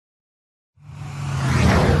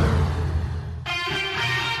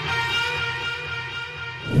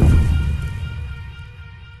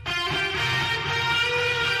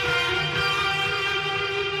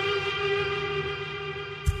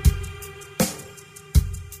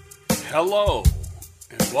Hello,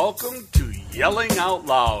 and welcome to Yelling Out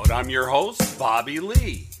Loud. I'm your host, Bobby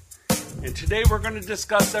Lee. And today we're going to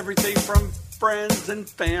discuss everything from friends and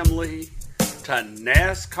family to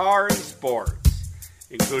NASCAR and sports,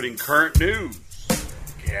 including current news,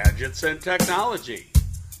 gadgets and technology,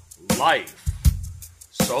 life,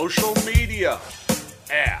 social media,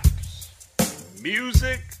 apps,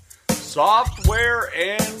 music, software,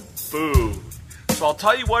 and food. So I'll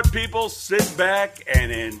tell you what, people, sit back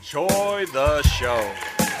and enjoy the show.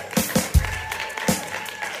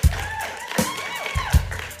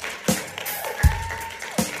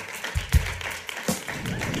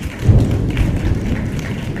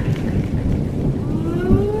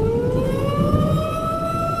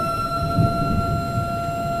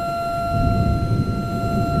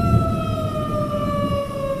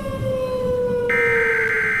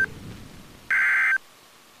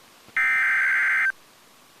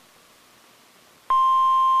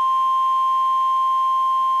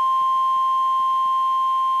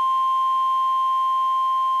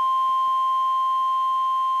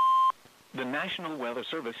 The National Weather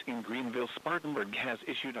Service in Greenville, Spartanburg has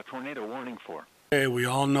issued a tornado warning for. Hey, we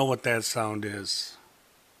all know what that sound is.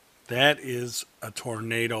 That is a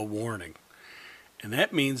tornado warning. And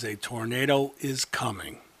that means a tornado is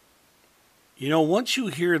coming. You know, once you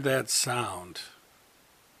hear that sound,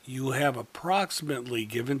 you have approximately,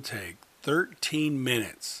 give and take, 13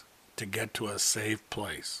 minutes to get to a safe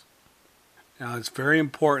place. Now, it's very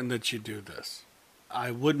important that you do this. I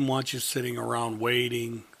wouldn't want you sitting around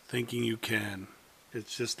waiting, thinking you can.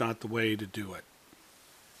 It's just not the way to do it.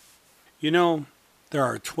 You know, there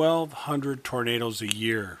are 1,200 tornadoes a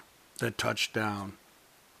year that touch down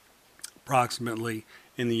approximately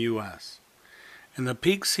in the U.S. And the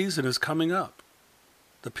peak season is coming up.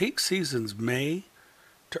 The peak season's May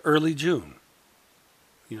to early June.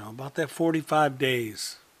 You know, about that 45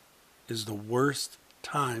 days is the worst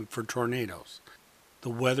time for tornadoes. The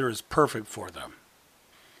weather is perfect for them.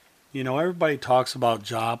 You know, everybody talks about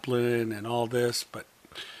Joplin and all this, but,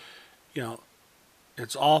 you know,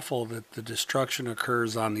 it's awful that the destruction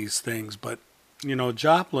occurs on these things. But, you know,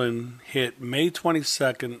 Joplin hit May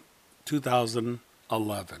 22nd,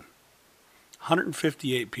 2011.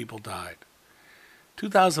 158 people died.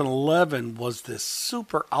 2011 was this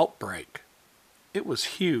super outbreak. It was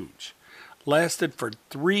huge. Lasted for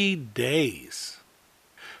 3 days.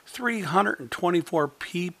 324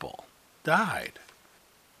 people died.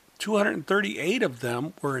 238 of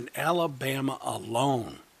them were in Alabama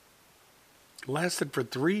alone. Lasted for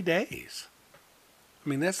 3 days. I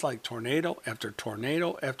mean, that's like tornado after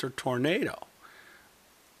tornado after tornado.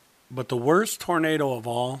 But the worst tornado of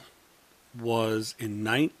all was in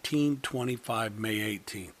 1925, May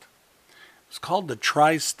 18th. It was called the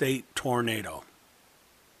Tri-State Tornado.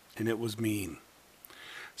 And it was mean.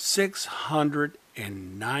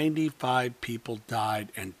 695 people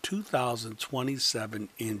died and 2,027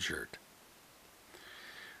 injured.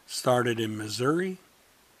 Started in Missouri,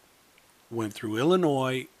 went through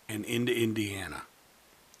Illinois and into Indiana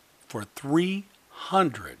for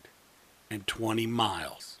 320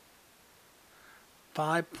 miles.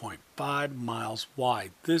 5.5 miles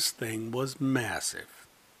wide. This thing was massive.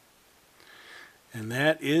 And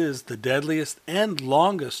that is the deadliest and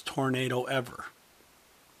longest tornado ever.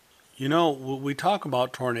 You know, we talk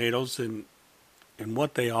about tornadoes and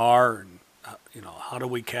what they are and, you know, how do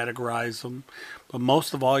we categorize them. But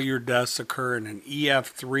most of all your deaths occur in an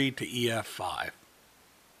EF3 to EF5.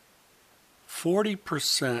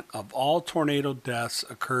 40% of all tornado deaths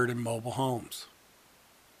occurred in mobile homes.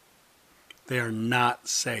 They are not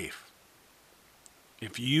safe.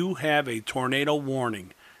 If you have a tornado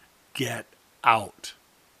warning, get out.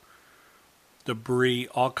 Debris,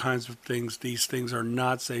 all kinds of things. These things are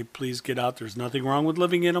not safe. Please get out. There's nothing wrong with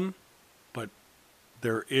living in them, but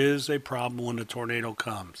there is a problem when a tornado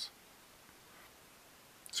comes.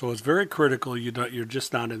 So it's very critical you're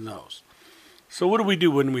just not in those. So what do we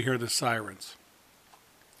do when we hear the sirens?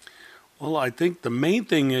 Well, I think the main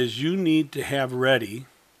thing is you need to have ready.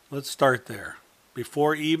 Let's start there.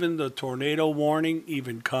 Before even the tornado warning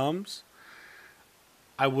even comes,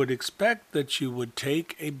 I would expect that you would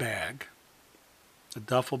take a bag. A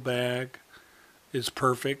duffel bag is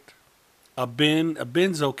perfect. A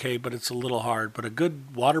bin's okay, but it's a little hard. But a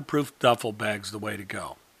good waterproof duffel bag's the way to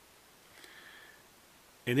go.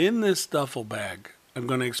 And in this duffel bag, I'm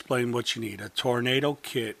going to explain what you need. A tornado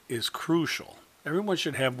kit is crucial. Everyone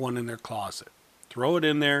should have one in their closet. Throw it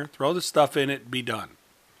in there, throw the stuff in it, be done.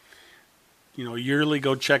 You know, yearly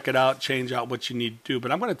go check it out, change out what you need to do.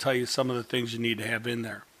 But I'm going to tell you some of the things you need to have in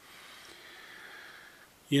there.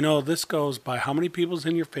 You know, this goes by how many people's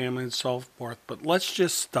in your family and so forth, but let's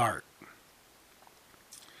just start.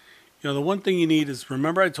 The one thing you need is,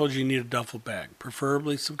 remember I told you need a duffel bag,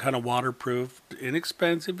 preferably some kind of waterproof,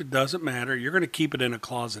 inexpensive, it doesn't matter. You're going to keep it in a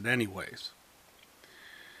closet anyways.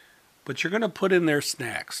 But you're going to put in there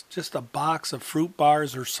snacks, just a box of fruit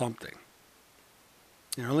bars or something.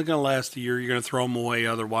 They're only going to last a year. You're going to throw them away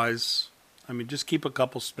otherwise. Just keep a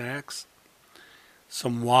couple snacks.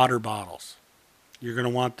 Some water bottles. You're going to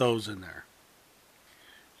want those in there.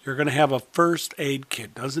 You're going to have a first aid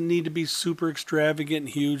kit. Doesn't need to be super extravagant and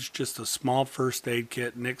huge, just a small first aid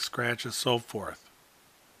kit, nicks, scratches, so forth.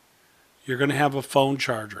 You're going to have a phone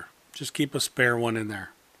charger. Just keep a spare one in there.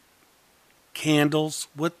 Candles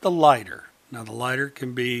with the lighter. Now the lighter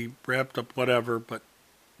can be wrapped up whatever, but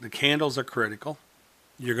the candles are critical.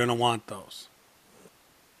 You're going to want those.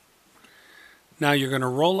 Now you're going to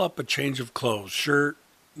roll up a change of clothes, shirt,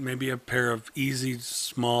 maybe a pair of easy,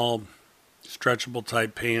 small, stretchable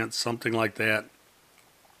type pants, something like that.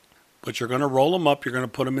 But you're going to roll them up. You're going to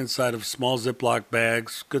put them inside of small Ziploc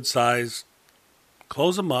bags, good size.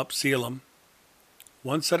 Close them up, seal them.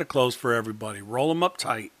 One set of clothes for everybody. Roll them up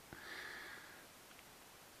tight.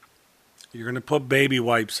 You're going to put baby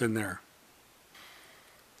wipes in there.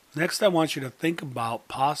 Next, I want you to think about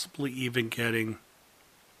possibly even getting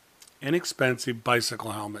inexpensive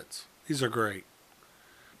bicycle helmets. These are great.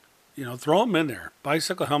 Throw them in there.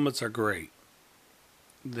 Bicycle helmets are great.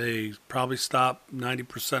 They probably stop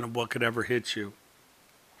 90% of what could ever hit you.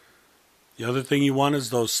 The other thing you want is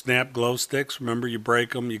those snap glow sticks. Remember, you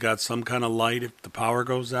break them, you got some kind of light if the power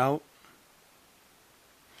goes out.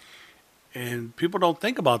 And people don't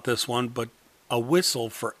think about this one, but a whistle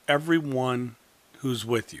for everyone who's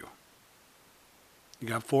with you. You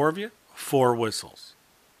got 4 of you? 4 whistles.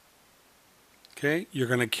 Okay, you're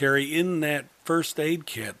going to carry in that first aid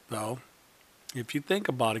kit, though. If you think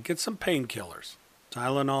about it, get some painkillers.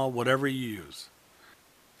 Tylenol, whatever you use.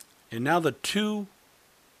 And now the 2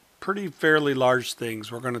 pretty fairly large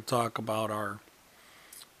things we're going to talk about are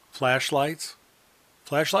flashlights.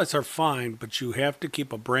 Flashlights are fine, but you have to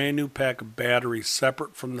keep a brand new pack of batteries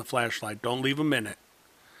separate from the flashlight. Don't leave them in it.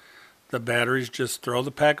 The batteries, just throw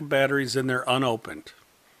the pack of batteries in there unopened.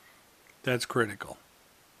 That's critical.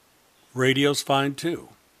 Radio's fine too.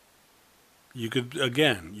 You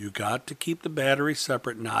got to keep the batteries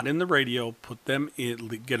separate, not in the radio. Put them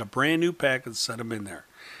in, get a brand new pack and set them in there.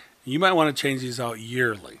 You might want to change these out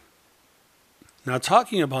yearly. Now,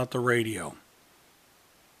 talking about the radio,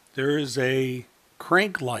 there is a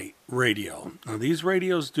crank light radio. Now, these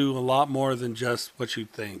radios do a lot more than just what you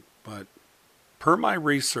think, but per my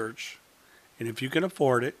research, and if you can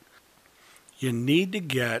afford it, you need to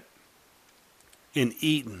get an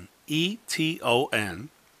Eaton, E-T-O-N,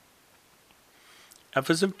 F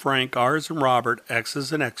as in Frank, R as in Robert, X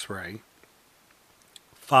as in X-ray,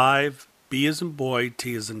 5, B as in boy,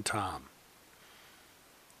 T as in Tom.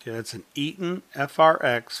 Okay, that's an Eaton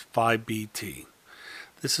FRX 5BT.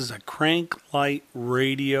 This is a crank light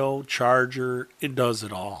radio charger. It does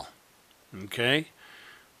it all. Okay?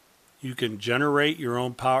 You can generate your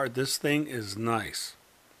own power. This thing is nice.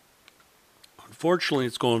 Unfortunately,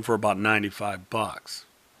 it's going for about $95.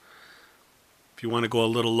 If you want to go a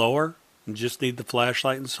little lower and just need the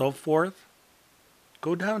flashlight and so forth,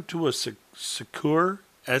 go down to a Secure,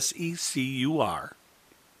 S-E-C-U-R,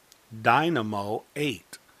 Dynamo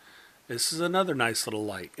 8. This is another nice little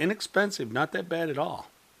light. Inexpensive, not that bad at all.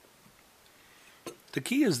 The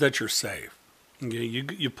key is that you're safe. Okay,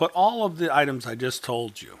 you put all of the items I just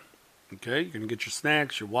told you. Okay, you're going to get your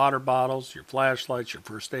snacks, your water bottles, your flashlights, your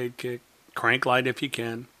first aid kit, crank light if you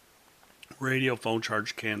can, radio, phone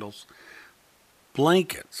charge, candles,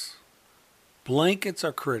 blankets. Blankets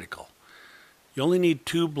are critical. You only need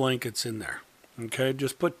 2 blankets in there. Okay,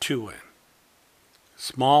 just put 2 in.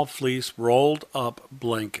 Small fleece rolled up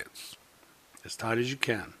blankets. As tight as you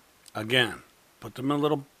can. Again, put them in a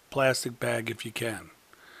little plastic bag if you can.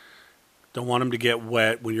 Don't want them to get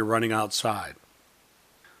wet when you're running outside.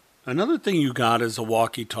 Another thing you got is a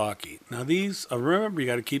walkie-talkie. Now these, remember you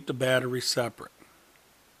got to keep the batteries separate.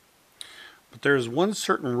 But there's one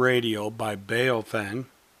certain radio by Baofeng,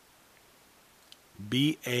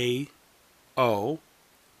 B-A-O-F-E-N-G.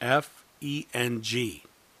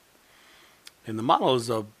 And the model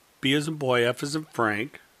is a B as in boy, F as in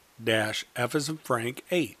Frank, dash F as in Frank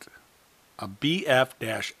 8. A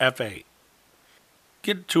BF-F8.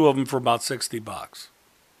 Get 2 of them for about $60.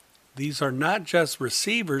 These are not just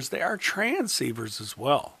receivers, they are transceivers as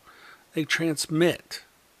well. They transmit.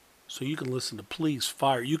 So you can listen to police,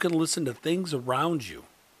 fire. You can listen to things around you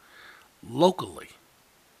locally.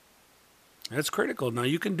 That's critical. Now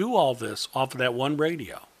you can do all this off of that one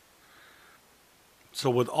radio. So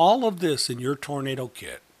with all of this in your tornado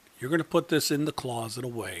kit, You're going to put this in the closet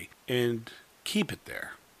away and keep it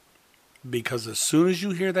there. Because as soon as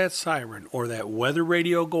you hear that siren or that weather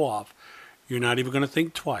radio go off, you're not even going to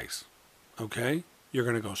think twice. Okay? You're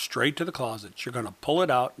going to go straight to the closet. You're going to pull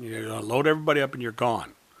it out and you're going to load everybody up and you're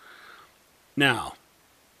gone. Now,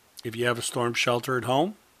 if you have a storm shelter at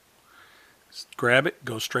home, grab it,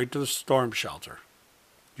 go straight to the storm shelter.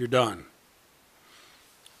 You're done.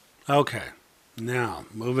 Okay, now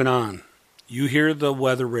moving on. You hear the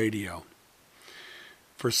weather radio.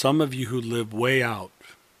 For some of you who live way out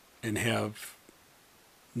and have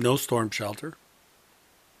no storm shelter,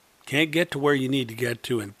 can't get to where you need to get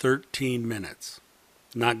to in 13 minutes.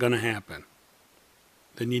 Not going to happen.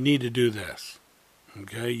 Then you need to do this.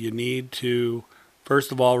 Okay, you need to,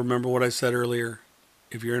 first of all, remember what I said earlier.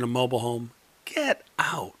 If you're in a mobile home, get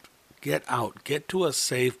out. Get out. Get to a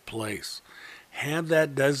safe place. Have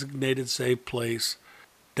that designated safe place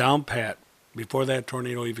down pat before that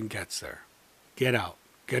tornado even gets there. Get out.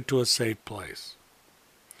 Get to a safe place.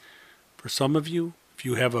 For some of you, if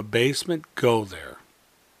you have a basement, go there.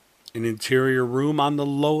 An interior room on the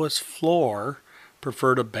lowest floor,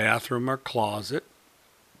 prefer a bathroom or closet,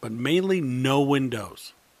 but mainly no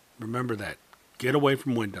windows. Remember that. Get away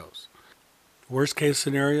from windows. Worst case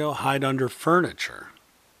scenario, hide under furniture,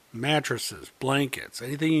 mattresses, blankets,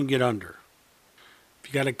 anything you can get under. If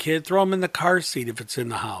you got a kid, throw them in the car seat if it's in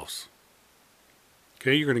the house.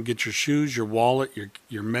 Okay, you're going to get your shoes, your wallet,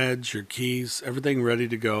 your meds, your keys, everything ready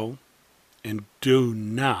to go. And do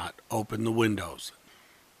not open the windows.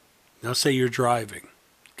 Now say you're driving.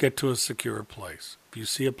 Get to a secure place. If you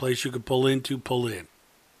see a place you can pull into, pull in.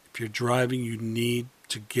 If you're driving, you need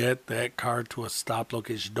to get that car to a stop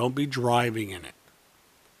location. Don't be driving in it.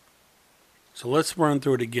 So let's run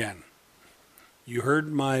through it again. You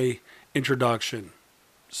heard my introduction.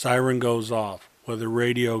 Siren goes off. Weather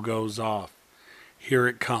radio goes off. Here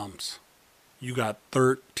it comes. You got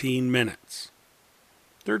 13 minutes.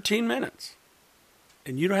 13 minutes.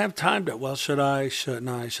 And you don't have time to, well, should I, shouldn't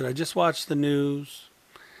I? Should I just watch the news?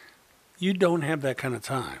 You don't have that kind of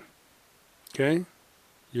time. Okay?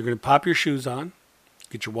 You're going to pop your shoes on,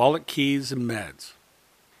 get your wallet, keys, and meds.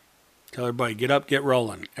 Tell everybody, get up, get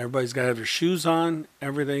rolling. Everybody's got to have their shoes on,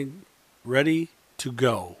 everything ready to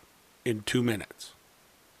go in 2 minutes.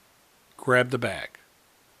 Grab the bag.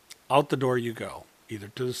 Out the door you go. Either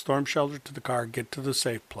to the storm shelter, to the car, get to the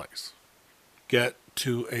safe place. Get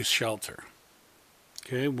to a shelter.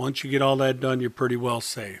 Okay, once you get all that done, you're pretty well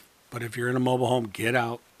safe. But if you're in a mobile home, get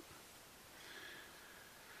out.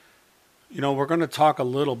 You know, we're going to talk a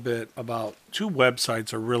little bit about two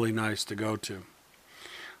websites are really nice to go to.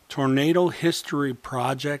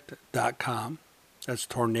 TornadoHistoryProject.com. That's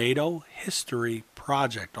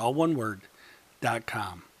TornadoHistoryProject, all one word,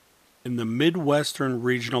 .com. And the Midwestern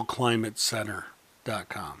Regional Climate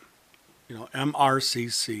Center.com. You know,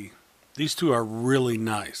 MRCC. These two are really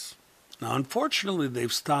nice. Now, unfortunately,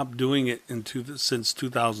 they've stopped doing it since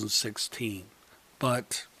 2016.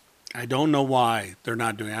 But I don't know why they're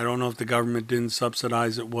not doing it. I don't know if the government didn't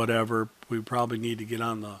subsidize it, whatever. We probably need to get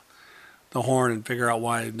on the horn and figure out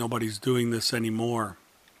why nobody's doing this anymore.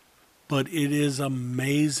 But it is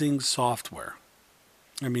amazing software.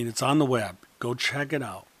 I mean, it's on the web. Go check it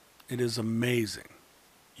out. It is amazing.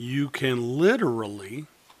 You can literally,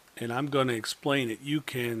 and I'm going to explain it, you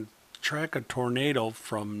can track a tornado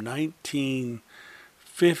from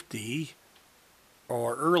 1950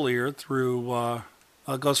 or earlier through,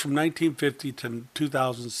 it goes from 1950 to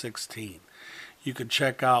 2016. You could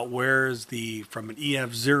check out where is from an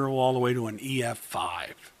EF0 all the way to an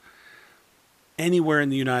EF5. Anywhere in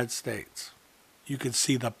the United States. You could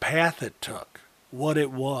see the path it took, what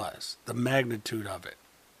it was, the magnitude of it,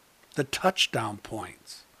 the touchdown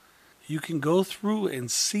points. You can go through and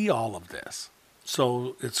see all of this.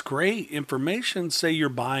 So it's great information. Say you're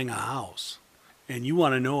buying a house and you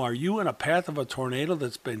want to know, are you in a path of a tornado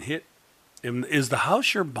that's been hit? Is the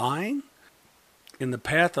house you're buying in the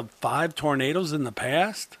path of 5 tornadoes in the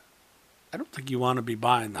past? I don't think you want to be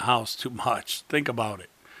buying the house too much. Think about it.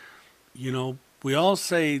 You know, we all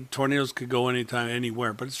say tornadoes could go anytime,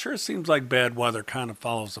 anywhere, but it sure seems like bad weather kind of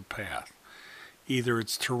follows a path. Either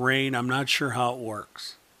it's terrain, I'm not sure how it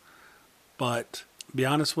works. But to be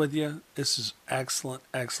honest with you, this is excellent,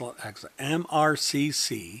 excellent, excellent.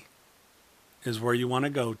 MRCC is where you want to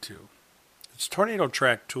go to. It's Tornado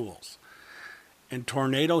Track Tools and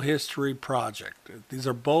Tornado History Project. These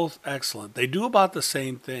are both excellent. They do about the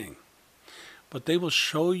same thing, but they will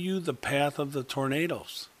show you the path of the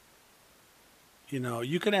tornadoes. You know,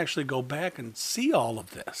 you can actually go back and see all of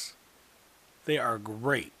this. They are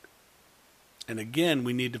great. And again,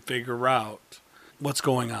 we need to figure out what's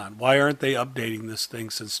going on. Why aren't they updating this thing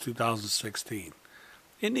since 2016?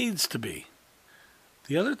 It needs to be.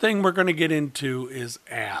 The other thing we're going to get into is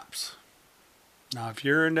apps. Now, if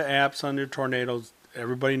you're into apps on your tornadoes,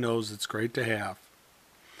 everybody knows it's great to have.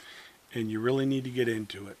 And you really need to get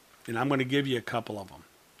into it. And I'm going to give you a couple of them.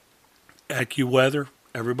 AccuWeather,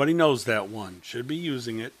 everybody knows that one. Should be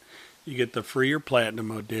using it. You get the free or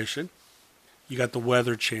platinum edition. You got the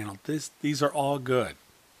Weather Channel. These are all good.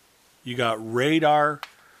 You got Radar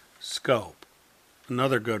Scope,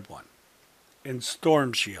 another good one. And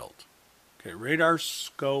Storm Shield. Okay, Radar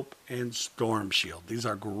Scope and Storm Shield. These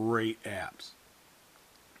are great apps.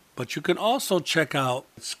 But you can also check out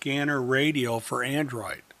Scanner Radio for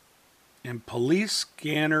Android and Police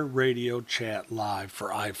Scanner Radio Chat Live for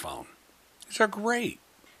iPhone. These are great.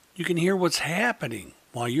 You can hear what's happening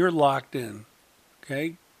while you're locked in.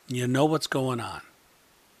 Okay? You know what's going on.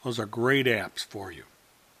 Those are great apps for you.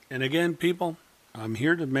 And again, people, I'm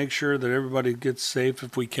here to make sure that everybody gets safe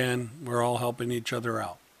if we can. We're all helping each other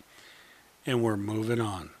out. And we're moving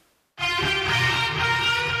on.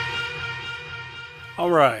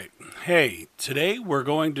 All right. Hey, today we're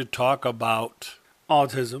going to talk about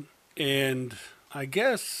autism. And I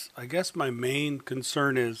guess my main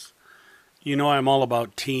concern is, I'm all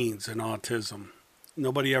about teens and autism.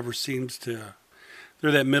 Nobody ever seems to,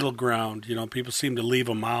 they're that middle ground. People seem to leave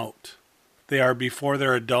them out. They are before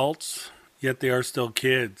they're adults, yet they are still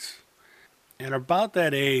kids. And about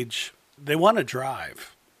that age, they want to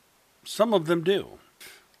drive. Some of them do.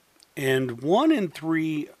 And 1 in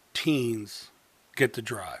 3 teens get to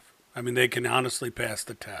drive. I mean, they can honestly pass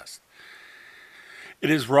the test. It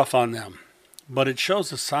is rough on them, but it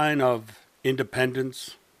shows a sign of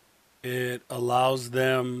independence. It allows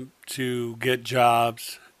them to get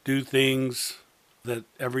jobs, do things that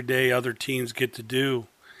everyday other teens get to do.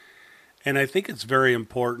 And I think it's very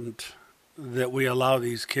important that we allow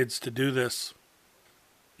these kids to do this.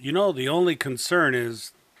 The only concern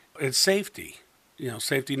is it's safety.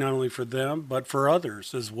 Safety not only for them, but for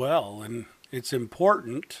others as well. And it's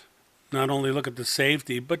important not only look at the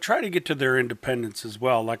safety, but try to get to their independence as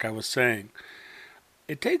well, like I was saying.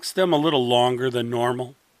 It takes them a little longer than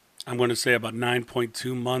normal. I'm going to say about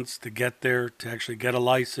 9.2 months to get there, to actually get a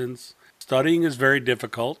license. Studying is very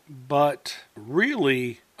difficult, but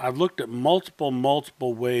really, I've looked at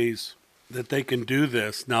multiple ways that they can do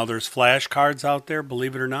this. Now, there's flashcards out there,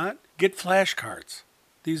 believe it or not. Get flashcards.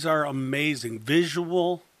 These are amazing.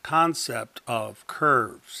 Visual concept of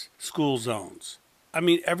curves, school zones. I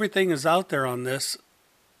mean, everything is out there on this,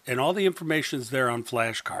 and all the information is there on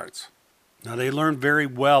flashcards. Now, they learn very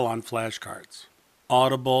well on flashcards.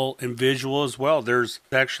 Audible and visual as well. There's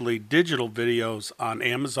actually digital videos on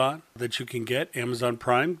Amazon that you can get, Amazon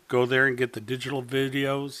Prime. Go there and get the digital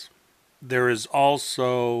videos. There is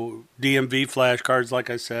also DMV flashcards, like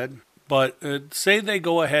I said. But say they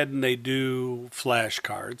go ahead and they do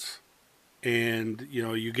flashcards, and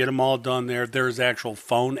you get them all done there. There's actual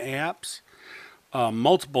phone apps.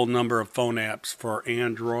 Multiple number of phone apps for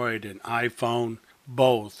Android and iPhone,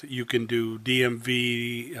 both. You can do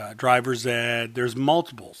DMV, driver's ed. There's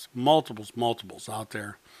multiples out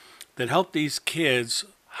there that help these kids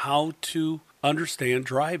how to understand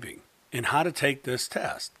driving and how to take this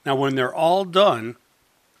test. Now, when they're all done,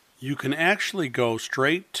 you can actually go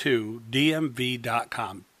straight to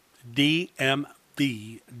dmv.com, dmv.com.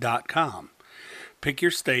 Pick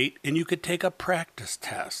your state, and you could take a practice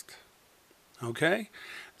test. Okay?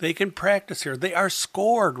 They can practice here. They are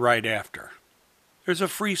scored right after. There's a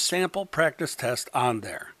free sample practice test on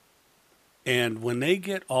there. And when they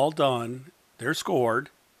get all done, they're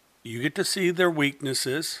scored. You get to see their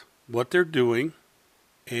weaknesses, what they're doing.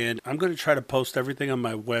 And I'm going to try to post everything on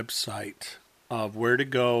my website of where to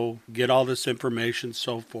go, get all this information,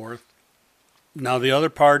 so forth. Now, the other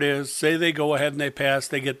part is, say they go ahead and they pass,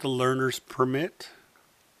 they get the learner's permit.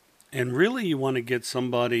 And really, you want to get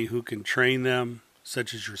somebody who can train them,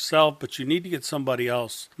 such as yourself, but you need to get somebody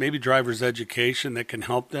else, maybe driver's education, that can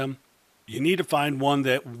help them. You need to find one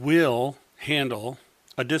that will handle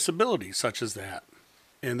a disability such as that.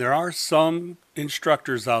 And there are some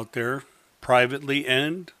instructors out there, privately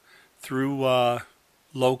and through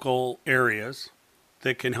local areas,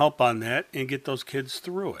 that can help on that and get those kids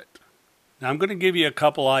through it. Now, I'm going to give you a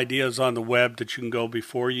couple ideas on the web that you can go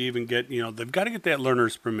before you even get, they've got to get that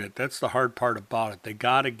learner's permit. That's the hard part about it. They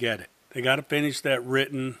got to get it. They got to finish that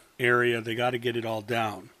written area. They got to get it all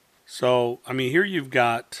down. So, here you've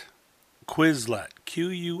got Quizlet,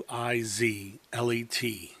 Quizlet.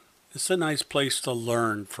 It's a nice place to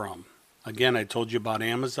learn from. Again, I told you about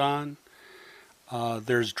Amazon.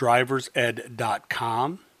 There's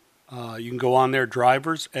driversed.com. You can go on there,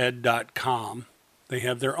 driversed.com. They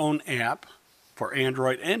have their own app for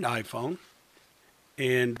Android and iPhone,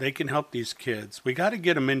 and they can help these kids. We got to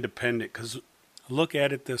get them independent, because look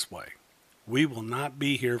at it this way. We will not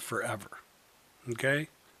be here forever, okay?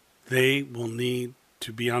 They will need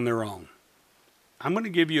to be on their own. I'm going to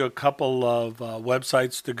give you a couple of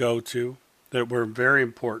websites to go to that were very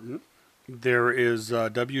important. There is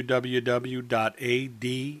www.aded.net.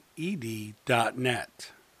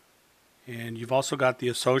 And you've also got the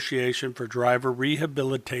Association for Driver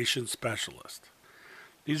Rehabilitation Specialists.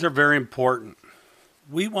 These are very important.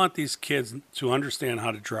 We want these kids to understand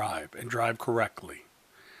how to drive and drive correctly.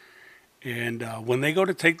 And when they go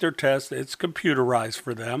to take their test, it's computerized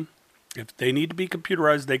for them. If they need to be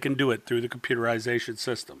computerized, they can do it through the computerization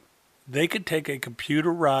system. They could take a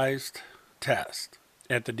computerized test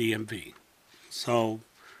at the DMV. So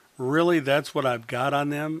really, that's what I've got on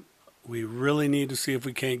them. We really need to see if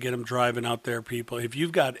we can't get them driving out there, people. If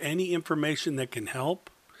you've got any information that can help,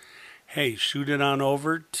 hey, shoot it on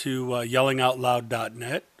over to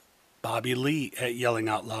yellingoutloud.net, Bobby Lee at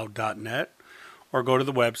yellingoutloud.net, or go to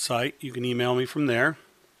the website. You can email me from there.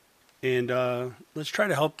 And let's try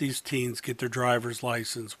to help these teens get their driver's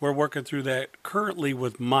license. We're working through that currently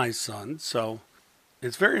with my son, so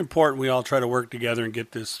it's very important we all try to work together and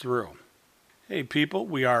get this through. Hey, people,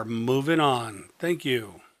 we are moving on. Thank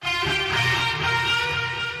you.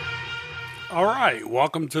 All right,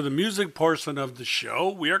 welcome to the music portion of the show.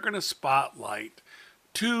 We are going to spotlight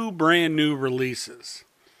 2 brand new releases.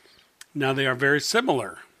 Now, they are very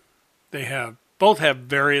similar. They both have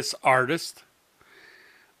various artists.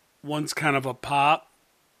 One's kind of a pop,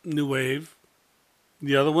 new wave.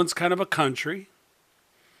 The other one's kind of a country.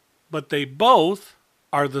 But they both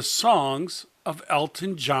are the songs of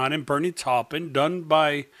Elton John and Bernie Taupin, done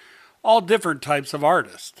by all different types of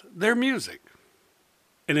artists. Their music.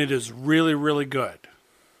 And it is really, really good.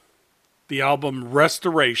 The album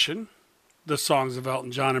Restoration, the songs of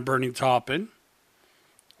Elton John and Bernie Taupin,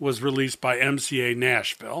 was released by MCA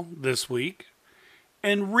Nashville this week.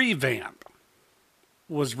 And Revamp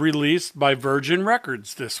was released by Virgin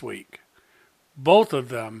Records this week. Both of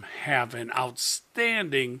them have an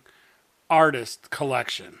outstanding artist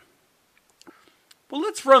collection. Well,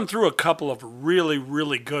 let's run through a couple of really,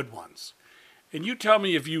 really good ones. And you tell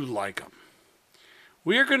me if you like them.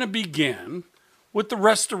 We are going to begin with the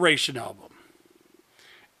Restoration album.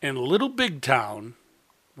 And Little Big Town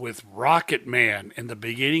with Rocket Man in the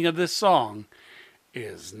beginning of this song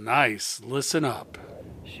is nice. Listen up.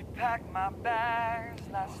 She packed my bags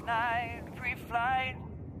last night, pre-flight.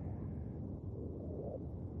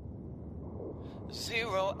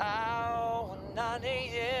 0 hour, 9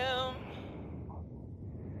 a.m.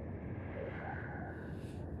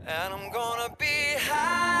 And I'm gonna be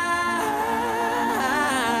high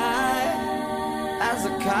as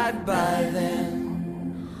a kite by then.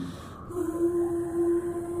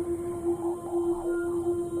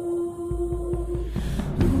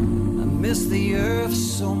 I miss the earth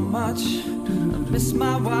so much, I miss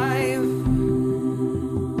my wife.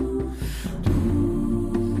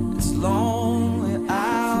 It's lonely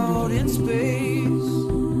out in space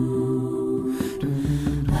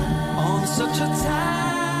on such a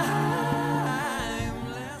timeless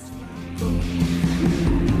flight.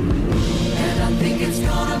 And I think it's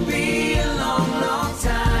gonna be a long, long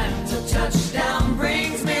time till touchdown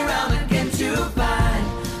brings me round again to find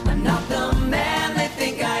I'm not the man they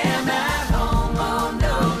think I am at home. Oh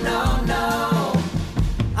no, no, no,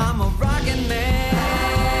 I'm a rockin' man,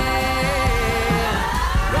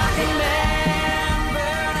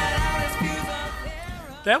 burning out his fuse of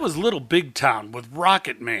terror. That was Little Big Town with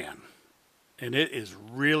Rocket Man. And it is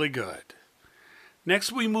really good.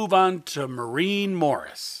 Next we move on to Maureen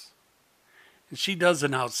Morris. And she does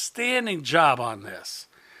an outstanding job on this.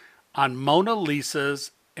 On Mona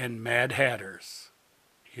Lisa's and Mad Hatters.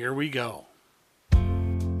 Here we go.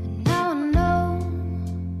 Now I know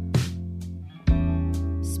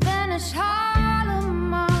Spanish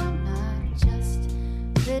Harlem are not just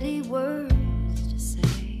pretty words to say.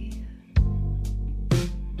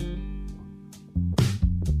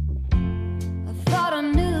 I thought I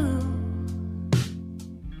knew,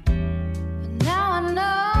 but now I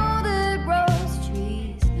know that rose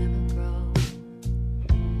trees never grow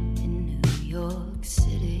in New York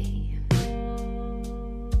City.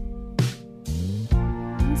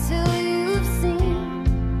 Until you've seen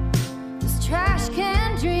this trash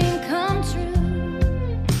can dream come true.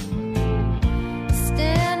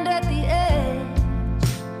 Stand at the edge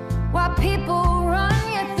while people run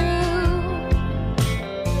you through.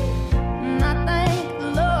 And I thank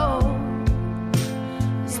the Lord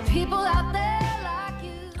there's people out there like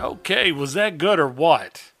you. Okay, was that good or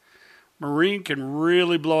what? Marine can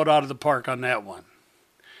really blow it out of the park on that one.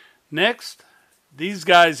 Next, these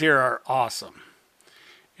guys here are awesome.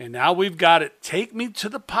 And now we've got it, Take Me to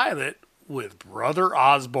the Pilot with Brother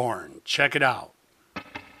Osborne. Check it out.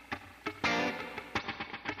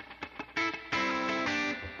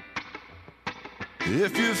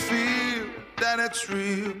 If you feel that it's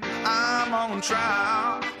real, I'm on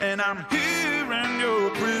trial, and I'm here in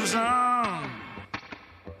your prison.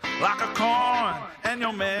 Like a coin, and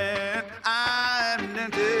you're mad, I'm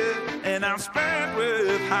dented, and I'm spared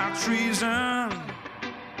with high treason.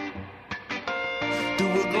 Do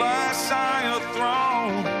a glass on your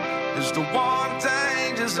throne, is the water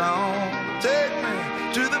danger zone. Take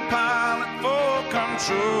me to the pilot for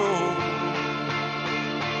control.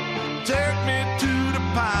 Take me to the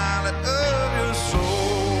pilot of your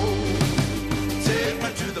soul. Take me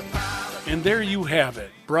to the pilot. And there you have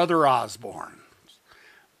it, Brother Osborne.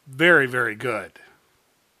 Very, very good.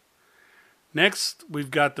 Next,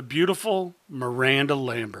 we've got the beautiful Miranda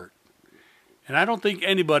Lambert. And I don't think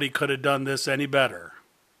anybody could have done this any better.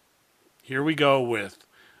 Here we go with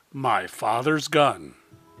My Father's Gun.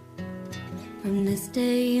 From this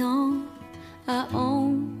day on, I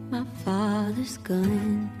own my father's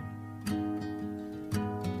gun.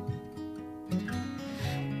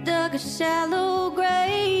 Dug a shallow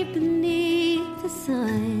grave beneath the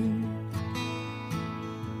sun.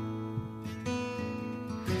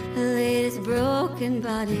 I laid his broken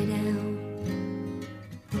body down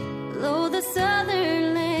below the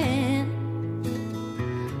southern land.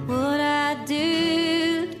 What I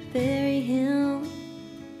do to bury him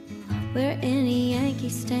where any Yankee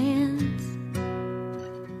stands.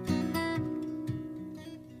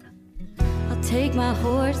 I'll take my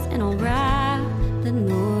horse and I'll ride the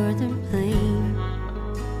northern plain,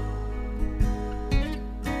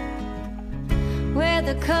 where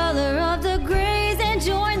the color of the grays and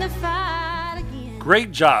join the fight again.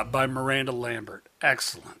 Great job by Miranda Lambert.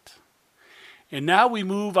 Excellent. And now we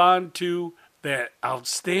move on to that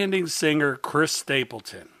outstanding singer Chris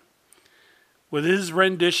Stapleton with his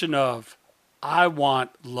rendition of I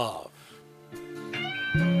Want Love.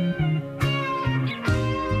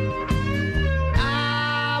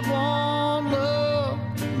 I want love,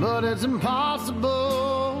 but it's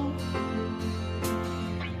impossible.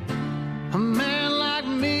 A man like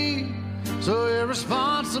me, so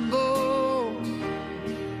irresponsible.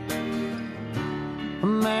 A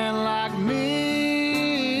man like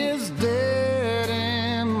me is dead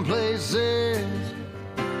in places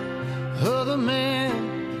other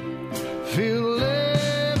men feel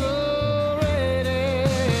liberated.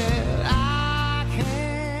 I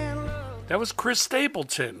can't love. That was Chris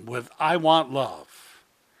Stapleton with I Want Love.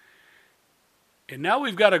 And now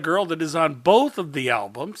we've got a girl that is on both of the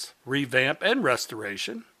albums, Revamp and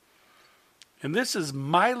Restoration. And this is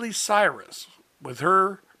Miley Cyrus with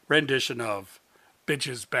her rendition of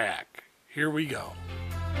Bitches Back. Here we go.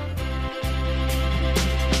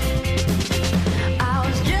 I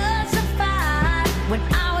was justified when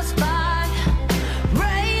I was 5,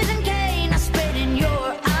 raising Cain, I spit in your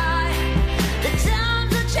eye. The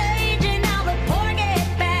times are changing, now the poor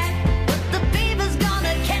get back, but the beaver's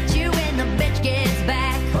gonna catch you when the bitch gets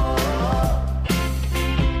back.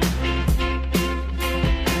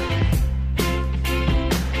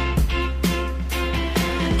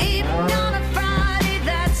 Even on a Friday,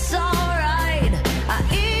 that's alright. I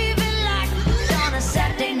even like on a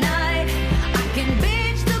Saturday night. I can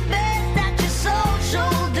bitch the best at your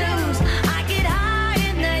social dues. I get high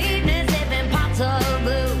in the evenings, sipping pots of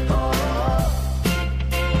blue.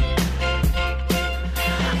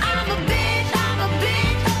 I'm a bitch, oh the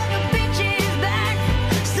bitch is back.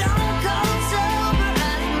 Stone cold sober,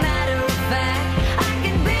 as a matter of fact. I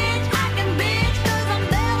can bitch, cause I'm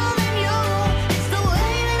better than you. It's the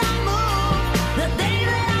way that I move, the things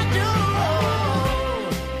that I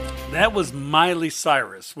do. That was Miley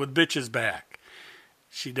Cyrus with Bitches Back.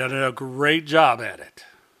 She done a great job at it.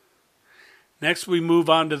 Next we move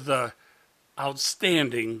on to the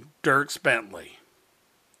outstanding Dierks Bentley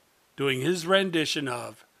doing his rendition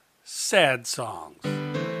of Sad Songs.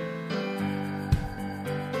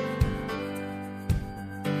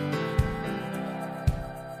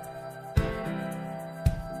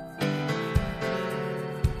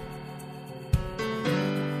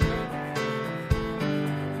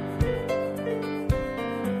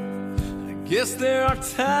 Guess there are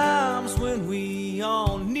times when we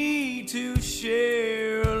all need to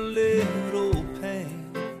share a little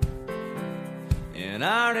pain, and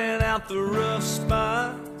ironing out the rough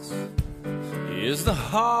spots is the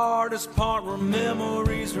hardest part where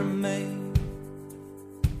memories remain.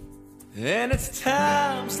 And it's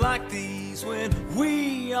times like these when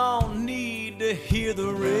we all need to hear the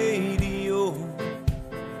radio.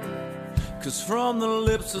 'Cause from the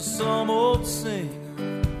lips of some old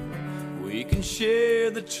singer, we can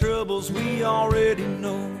share the troubles we already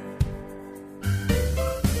know.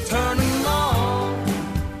 Turn them on,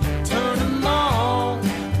 turn them on,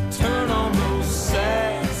 turn on those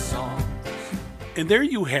sad songs. And there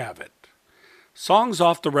you have it. Songs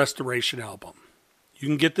off the Restoration album. You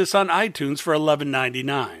can get this on iTunes for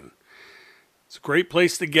 $11.99. It's a great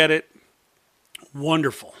place to get it.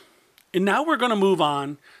 Wonderful. And now we're going to move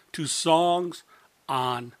on to songs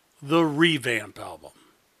on the Revamp album.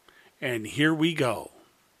 And here we go.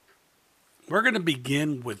 We're going to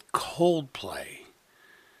begin with Coldplay.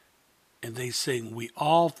 And they sing We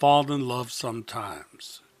All Fall in Love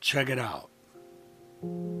Sometimes. Check it out.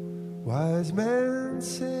 Wise men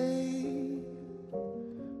say,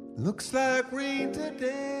 looks like rain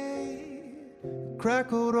today.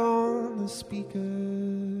 Crackled on the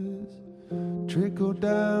speakers, trickled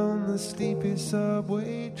down the sleepy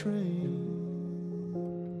subway trains.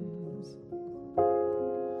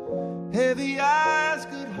 Heavy eyes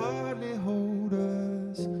could hardly hold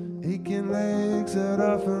us, aching legs that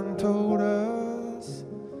often told us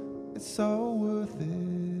it's all worth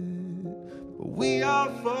it, but we all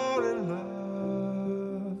fall in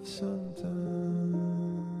love sometimes.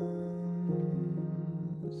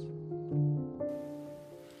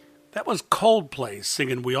 That was Coldplay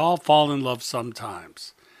singing We All Fall in Love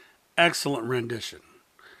Sometimes. Excellent rendition.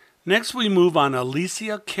 Next we move on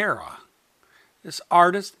Alicia Cara. This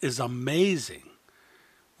artist is amazing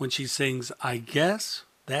when she sings I Guess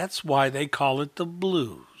That's Why They Call It the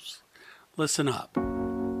Blues. Listen up.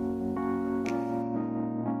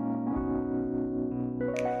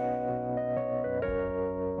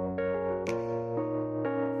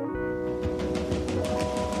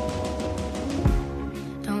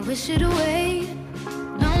 Don't wish it away.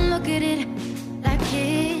 Don't look at it like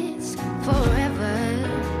it's forever.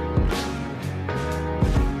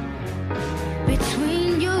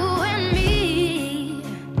 Between you and me,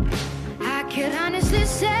 I could honestly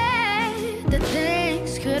say that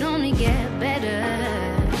things could only get better.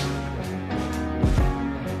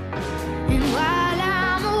 And while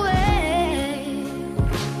I'm away,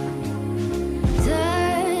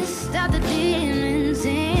 dust out the demons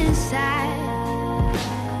inside.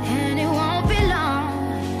 And it won't be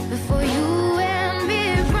long before you and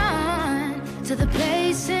me run to the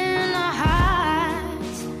place in our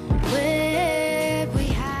hearts where we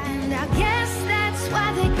hide. And I guess that's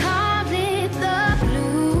why they call it the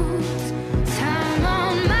blues. Time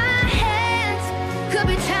on my hands could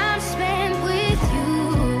be time spent with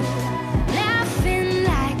you, laughing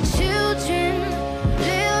like children,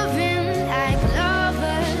 living like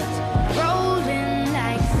lovers, rolling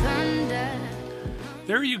like thunder.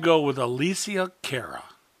 There you go with Alicia Cara.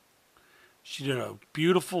 She did a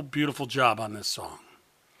beautiful, beautiful job on this song.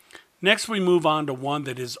 Next we move on to one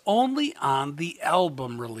that is only on the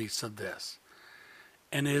album release of this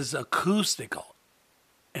and is acoustical,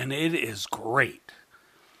 and it is great.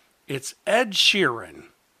 It's Ed Sheeran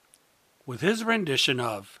with his rendition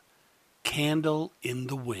of Candle in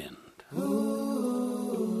the Wind.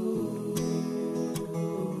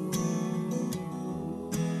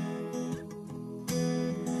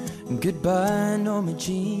 Goodbye, Norma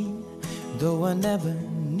Jean. Though I never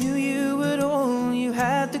knew you at all, you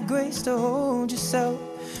had the grace to hold yourself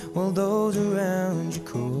while those around you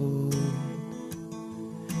crawled.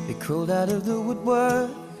 They crawled out of the woodwork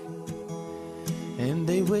and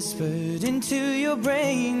they whispered into your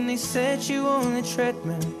brain. They set you on the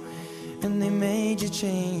treadmill and they made you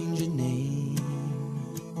change your name.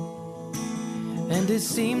 And it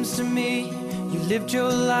seems to me you lived your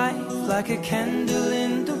life like a candle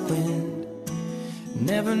in the wind,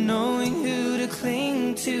 never knowing who to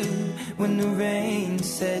cling to when the rain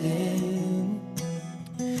set in.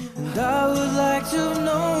 And I would like to have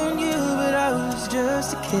known you, but I was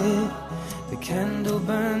just a kid. The candle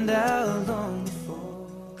burned out long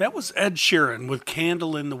before. That was Ed Sheeran with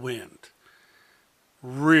Candle in the Wind.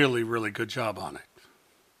 Really, really good job on it.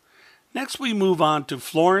 Next we move on to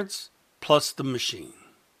Florence plus the Machine.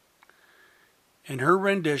 And her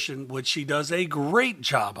rendition, which she does a great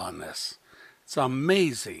job on this. It's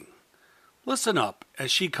amazing. Listen up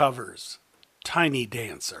as she covers Tiny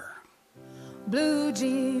Dancer. Blue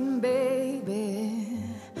jean baby,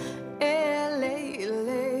 LA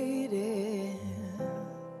lady,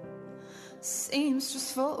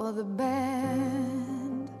 seamstress for the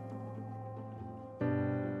band,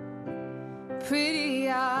 pretty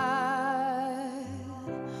eye,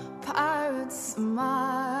 pirate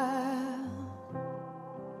smile,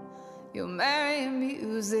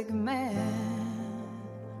 music man.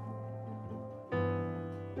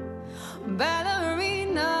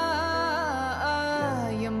 Ballerina,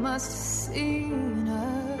 you must have seen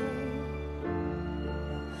her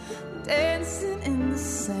dancing in the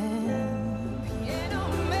sand. Piano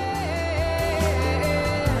man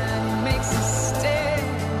makes a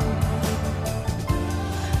stand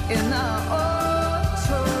in the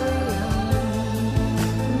auditorium,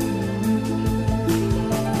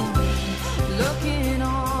 looking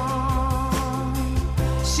on.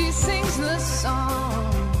 She sings the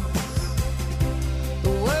songs, the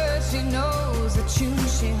words she knows, the tune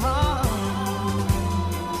she hums.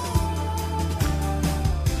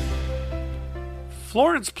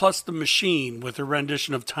 Florence plus the Machine with a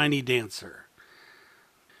rendition of Tiny Dancer.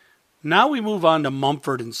 Now we move on to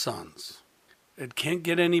Mumford and Sons. It can't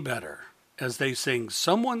get any better as they sing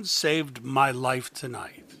Someone Saved My Life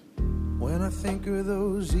Tonight. When I think of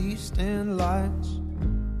those East End lights,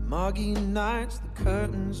 muggy nights, the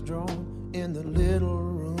curtains drawn in the little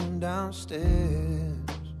room downstairs.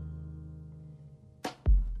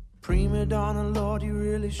 Prima donna, Lord, you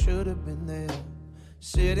really should have been there,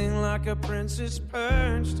 sitting like a princess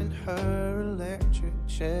perched in her electric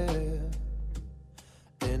chair.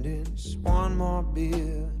 And it's one more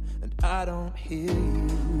beer and I don't hear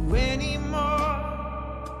you anymore.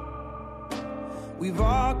 We've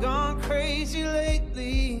all gone crazy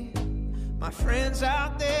lately. My friends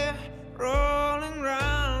out there rolling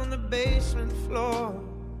around the basement floor.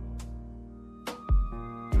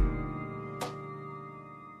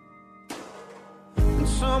 And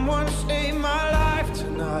someone saved my life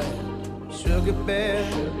tonight, Sugar Bear.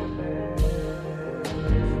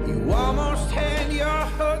 You almost had your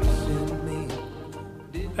hooks in me.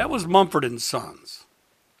 That was Mumford and Sons.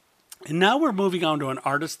 And now we're moving on to an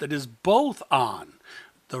artist that is both on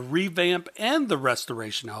the revamp and the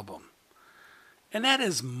restoration album. And that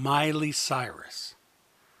is Miley Cyrus.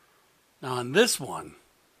 Now on this one,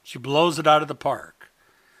 she blows it out of the park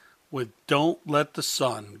with Don't Let the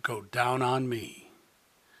Sun Go Down on Me.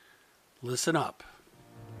 Listen up.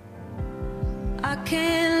 I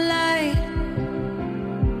can't lie.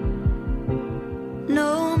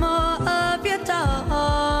 No more of your darkness.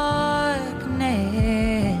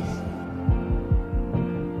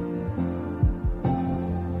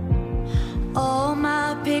 All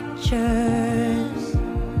my pictures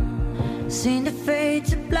seem to fade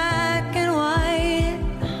to black and white.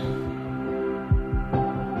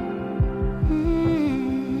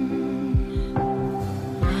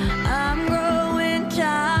 I'm growing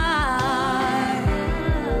tired,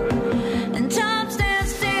 and time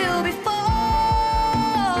stands still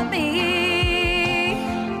before me.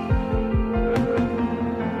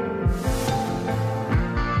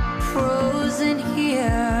 Frozen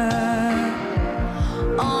here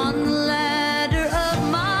on the ladder of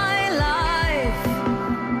my life.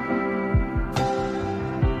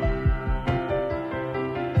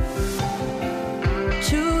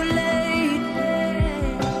 Too late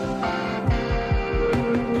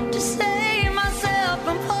to save myself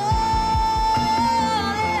from falling.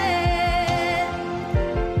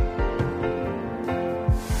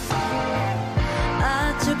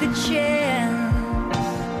 I took a chance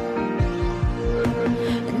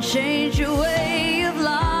and changed your way of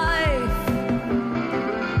life.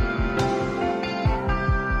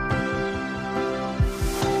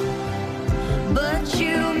 But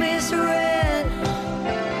you misread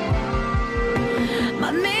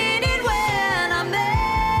my meaning when I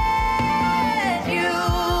met you.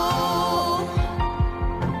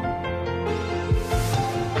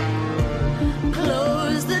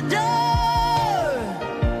 Close the door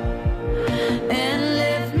and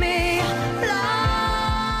left me blind.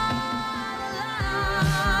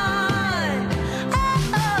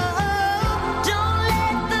 Oh, don't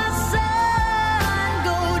let the sun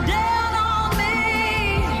go down on me.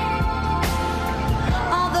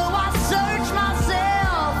 Although I search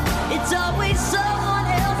myself, it's always someone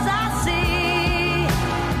else I see.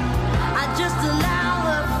 I just allow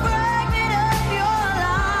a fragment of your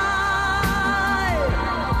life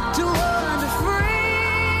to wander free.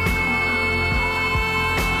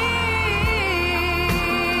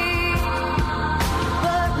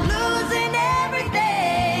 But losing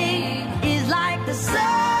everything is like the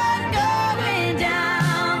sun going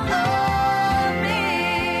down on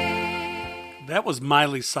me. That was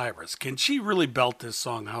Miley Cyrus. Can she really belt this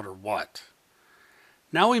song out or what?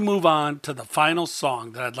 Now we move on to the final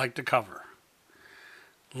song that I'd like to cover.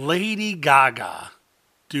 Lady Gaga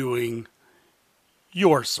doing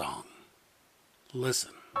Your Song.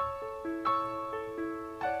 Listen.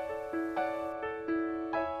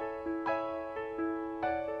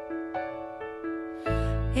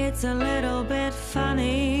 It's a little bit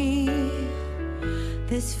funny,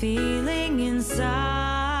 this feeling inside.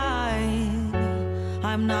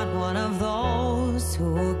 I'm not one of those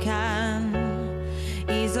who can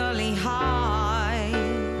easily hide.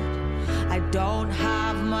 I don't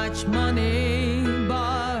have much money,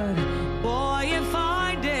 but boy, if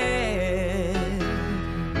I did,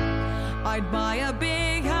 I'd buy a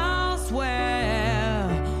big house where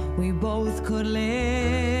we both could live.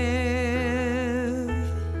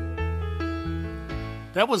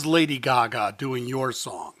 That was Lady Gaga doing Your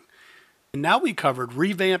Song. And now we covered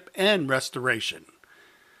Revamp and Restoration,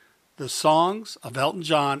 the songs of Elton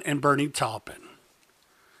John and Bernie Taupin.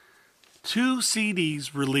 2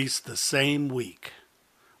 CDs released the same week.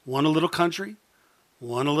 One a little country,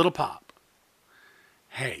 one a little pop.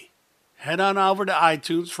 Hey, head on over to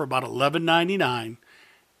iTunes for about $11.99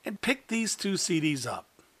 and pick these 2 CDs up.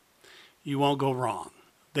 You won't go wrong.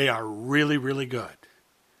 They are really, really good.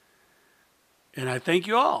 And I thank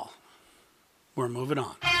you all. We're moving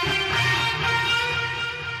on.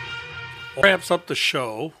 Wraps up the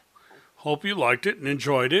show. Hope you liked it and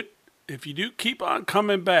enjoyed it. If you do, keep on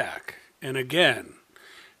coming back. And again,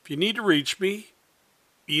 if you need to reach me,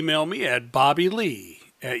 email me at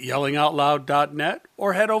bobbylee@yellingoutloud.net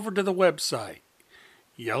or head over to the website,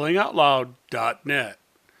 yellingoutloud.net.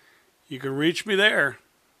 You can reach me there.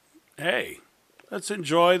 Hey, let's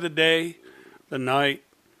enjoy the day, the night,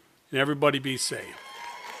 and everybody be safe.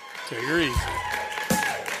 Take her easy.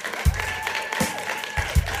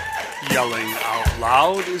 Yelling Out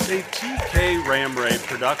Loud is a TK Ramray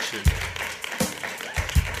production.